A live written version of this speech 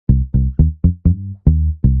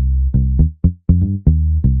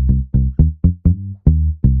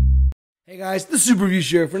Guys, the Super Review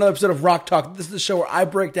Show for another episode of Rock Talk. This is the show where I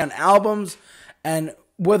break down albums and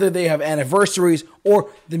whether they have anniversaries or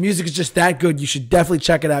the music is just that good. You should definitely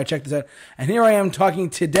check it out. Check this out. And here I am talking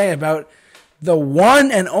today about the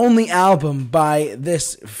one and only album by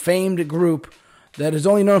this famed group that is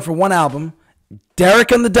only known for one album,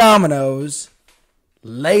 Derek and the Dominoes,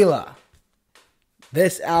 Layla.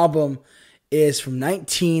 This album is from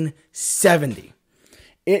 1970.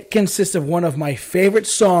 It consists of one of my favorite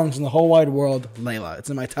songs in the whole wide world, Layla. It's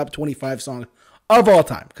in my top 25 songs of all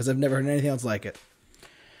time because I've never heard anything else like it.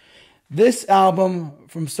 This album,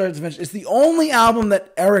 from start to finish, is the only album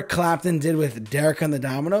that Eric Clapton did with Derek and the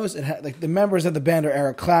Dominoes. It had, the members of the band are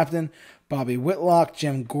Eric Clapton, Bobby Whitlock,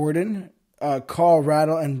 Jim Gordon, Carl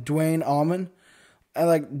Rattle, and Dwayne Allman.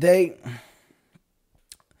 And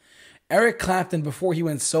Eric Clapton, before he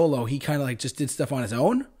went solo, he kind of just did stuff on his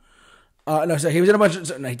own. He was in a bunch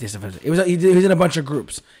of. No, he was in a bunch of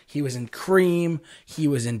groups. He was in Cream. He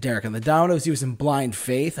was in Derek and the Dominoes. He was in Blind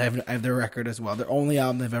Faith. I have their record as well. Their only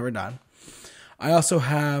album they've ever done. I also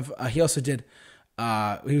have. He also did.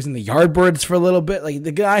 He was in the Yardbirds for a little bit.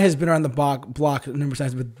 The guy has been around the block a number of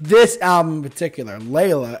times. But this album in particular,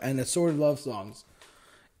 Layla and the Assorted Love Songs,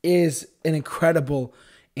 is an incredible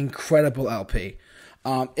LP.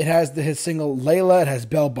 It has his single Layla. It has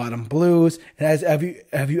Bell Bottom Blues. It has Have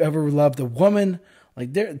You Ever Loved a Woman?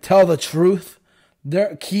 Tell the Truth.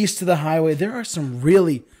 There, Keys to the Highway. There are some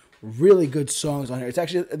really good songs on here. It's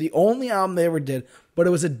actually the only album they ever did, but it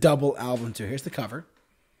was a double album too. Here's the cover,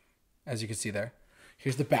 as you can see there.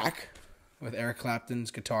 Here's the back with Eric Clapton's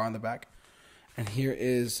guitar on the back, and here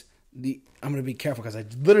is the. I'm gonna be careful because I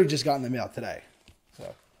literally just got in the mail today,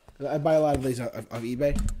 so I buy a lot of these off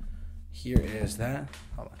eBay. Here is that.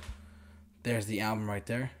 Hold on. There's the album right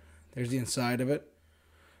there. There's the inside of it.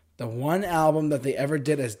 The one album that they ever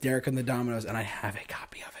did as Derek and the Dominoes, and I have a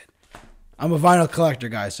copy of it. I'm a vinyl collector,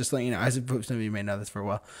 guys. Just letting you know. I suppose some of you may know this for a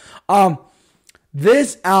while.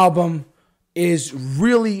 This album is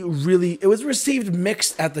really. It was received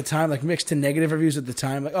mixed at the time, mixed to negative reviews at the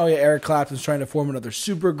time. Oh yeah, Eric Clapton's trying to form another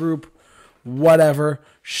super group. Whatever.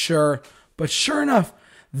 Sure. But sure enough,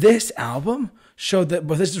 this album showed that,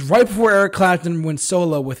 but this is right before Eric Clapton went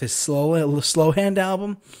solo with his slow hand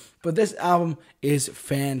album. But this album is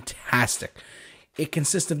fantastic. It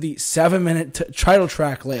consists of the 7-minute title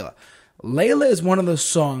track Layla. Layla is one of those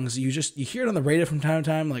songs you hear it on the radio from time to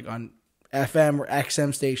time, on FM or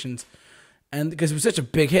XM stations, and because it was such a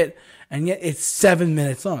big hit, and yet it's 7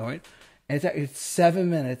 minutes long, right? And it's 7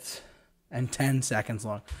 minutes and 10 seconds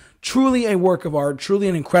long. Truly a work of art. Truly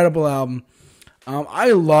an incredible album. I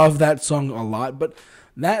love that song a lot, but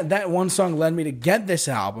that one song led me to get this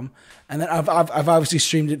album, and then I've obviously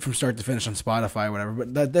streamed it from start to finish on Spotify or whatever.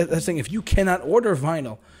 But that's the thing. If you cannot order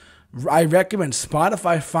vinyl, I recommend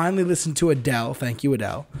Spotify finally listen to Adele. Thank you,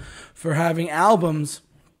 Adele, for having albums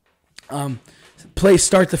play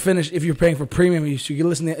start to finish. If you're paying for premium, you should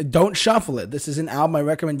listen to it. Don't shuffle it. This is an album I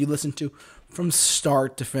recommend you listen to from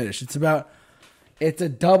start to finish. It's a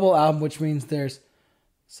double album, which means there's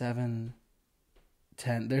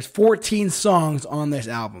 10. There's 14 songs on this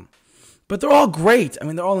album, but they're all great. I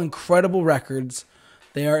mean, they're all incredible records.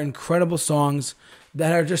 They are incredible songs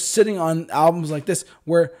that are just sitting on albums like this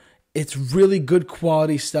where it's really good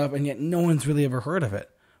quality stuff, and yet no one's really ever heard of it,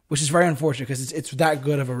 which is very unfortunate because it's that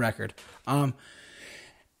good of a record.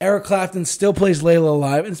 Eric Clapton still plays Layla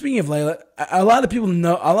live, and speaking of Layla, a lot of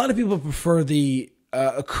people prefer the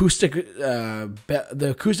acoustic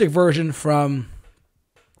version from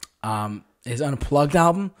his Unplugged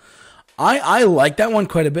album. I like that one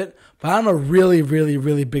quite a bit, but I'm a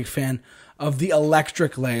really big fan of the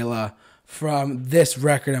electric Layla from this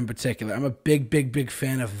record in particular. I'm a big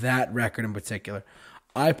fan of that record in particular.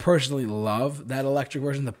 I personally love that electric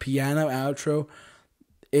version. The piano outro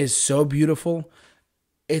is so beautiful.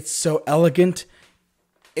 It's so elegant.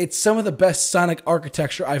 It's some of the best sonic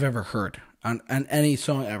architecture I've ever heard on any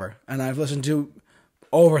song ever. And I've listened to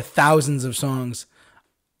over thousands of songs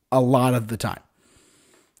a lot of the time.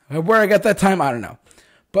 Where I got that time, I don't know.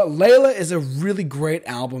 But Layla is a really great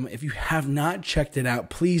album. If you have not checked it out,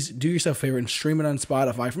 please do yourself a favor and stream it on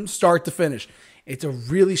Spotify from start to finish. It's a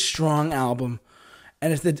really strong album.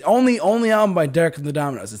 And it's the only album by Derek and the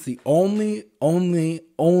Dominoes. It's the only album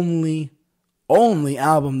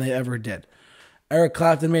they ever did. Eric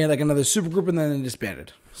Clapton made another supergroup and then they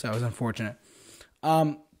disbanded. So it was unfortunate.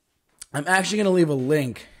 I'm actually going to leave a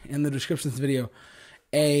link in the description of this video.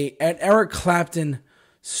 An Eric Clapton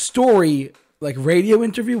story, radio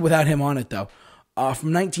interview without him on it though,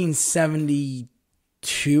 from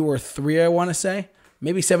 1972 or 3, I want to say,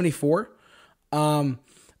 maybe 74.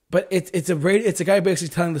 But it's a guy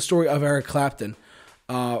basically telling the story of Eric Clapton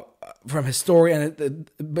from his story,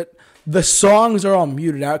 but the songs are all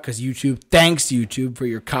muted out because YouTube. Thanks YouTube for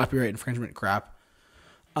your copyright infringement crap.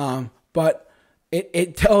 But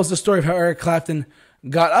it tells the story of how Eric Clapton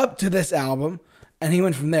got up to this album, and he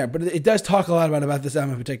went from there. But it does talk a lot about this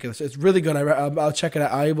album in particular, so it's really good. I'll check it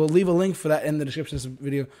out. I will leave a link for that in the description of this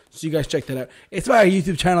video, so you guys check that out. It's by a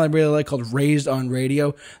YouTube channel I really like called Raised on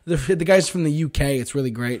Radio. The guy's from the UK. It's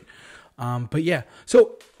really great. But yeah,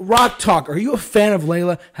 so Rock Talk. Are you a fan of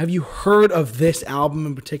Layla? Have you heard of this album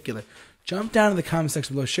in particular? Jump down in the comment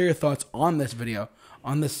section below. Share your thoughts on this video,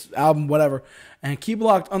 on this album, whatever. And keep it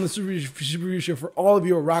locked on the Super Review Show for all of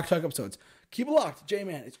your Rock Talk episodes. Keep it locked.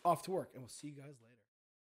 J-Man, it's off to work. And we'll see you guys later.